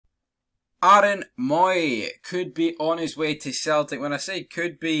Aaron Mooy could be on his way to Celtic. When I say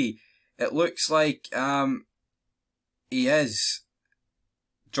could be, it looks like he is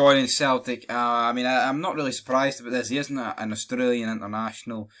joining Celtic. I'm not really surprised about this. He isn't an Australian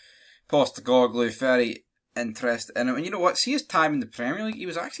international. Postecoglou, very interested in him. And you know what? See his time in the Premier League, he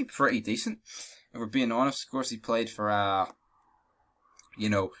was actually pretty decent. If we're being honest, of course, he played for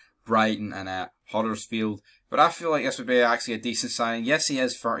Brighton and Huddersfield. But I feel like this would be actually a decent signing. Yes, he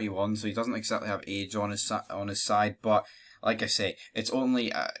is 31, so he doesn't exactly have age on his side. But like I say, it's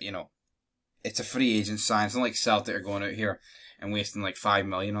only it's a free agent sign. It's not like Celtic are going out here and wasting like $5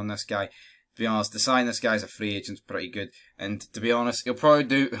 million on this guy. To be honest, to sign this guy as a free agent's pretty good. And to be honest, he'll probably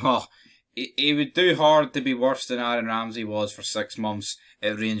do. He would do hard to be worse than Aaron Ramsey was for 6 months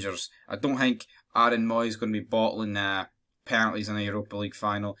at Rangers. I don't think Aaron Mooy is going to be bottling penalties in a Europa League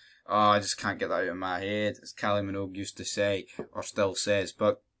final. Oh, I just can't get that out of my head, as Callie Minogue used to say, or still says.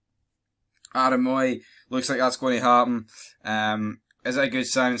 But Aaron Mooy, looks like that's going to happen. Is it a good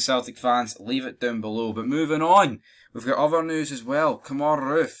sign, Celtic fans? Leave it down below. But moving on, we've got other news as well. Kamar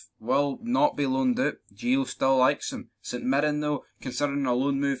Roof will not be loaned out. Gio still likes him. St Mirren, though, considering a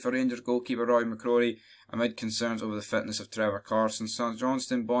loan move for Rangers goalkeeper Roy McCrory amid concerns over the fitness of Trevor Carson. St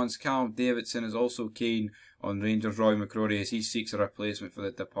Johnstone Bonds Callum Davidson is also keen on Rangers Roy McCrory as he seeks a replacement for the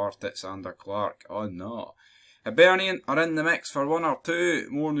departed Sander Clark. Oh no. Hibernian are in the mix for 1 or 2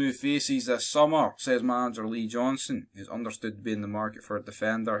 more new faces this summer, says manager Lee Johnson, who's understood to be in the market for a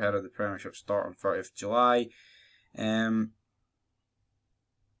defender ahead of the Premiership start on 30th July.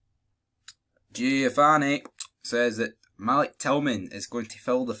 Giovanni says that Malik Tillman is going to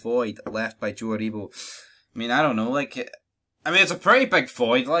fill the void left by Joe Aribo. I mean, I don't know, it's a pretty big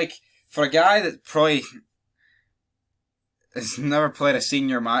void, for a guy that probably has never played a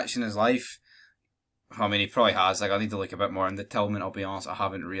senior match in his life. I mean, he probably has. I need to look a bit more into Tillman, I'll be honest. I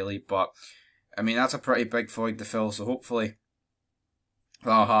haven't really. But, I mean, that's a pretty big void to fill. So, hopefully,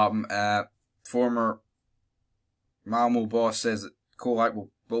 that'll happen. Former Malmo boss says that Kolak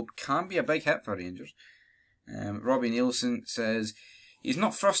can be a big hit for Rangers. Robbie Nielsen says he's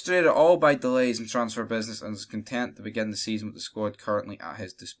not frustrated at all by delays in transfer business and is content to begin the season with the squad currently at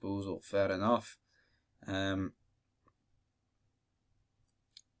his disposal. Fair enough.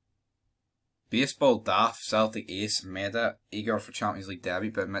 Baseball daft Celtic ace Meda, eager for Champions League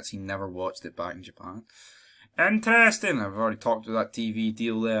debut, but admits he never watched it back in Japan. Interesting. I've already talked about that TV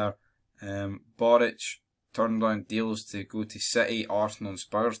deal there. Boric turned down deals to go to City, Arsenal and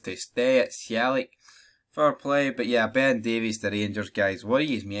Spurs to stay at Celtic. Fair play, but yeah, Ben Davies, the Rangers guys, what do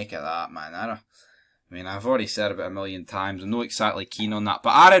you make of that, man? I've already said about 1,000,000 times, I'm not exactly keen on that.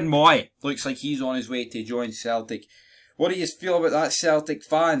 But Aaron Mooy looks like he's on his way to join Celtic. What do you feel about that, Celtic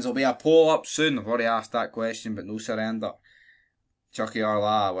fans? There'll be a poll up soon. I've already asked that question, but no surrender. Chucky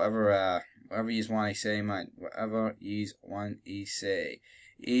Arla, whatever you want to say, man. Whatever you want to say.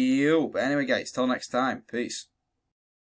 But anyway, guys, till next time. Peace.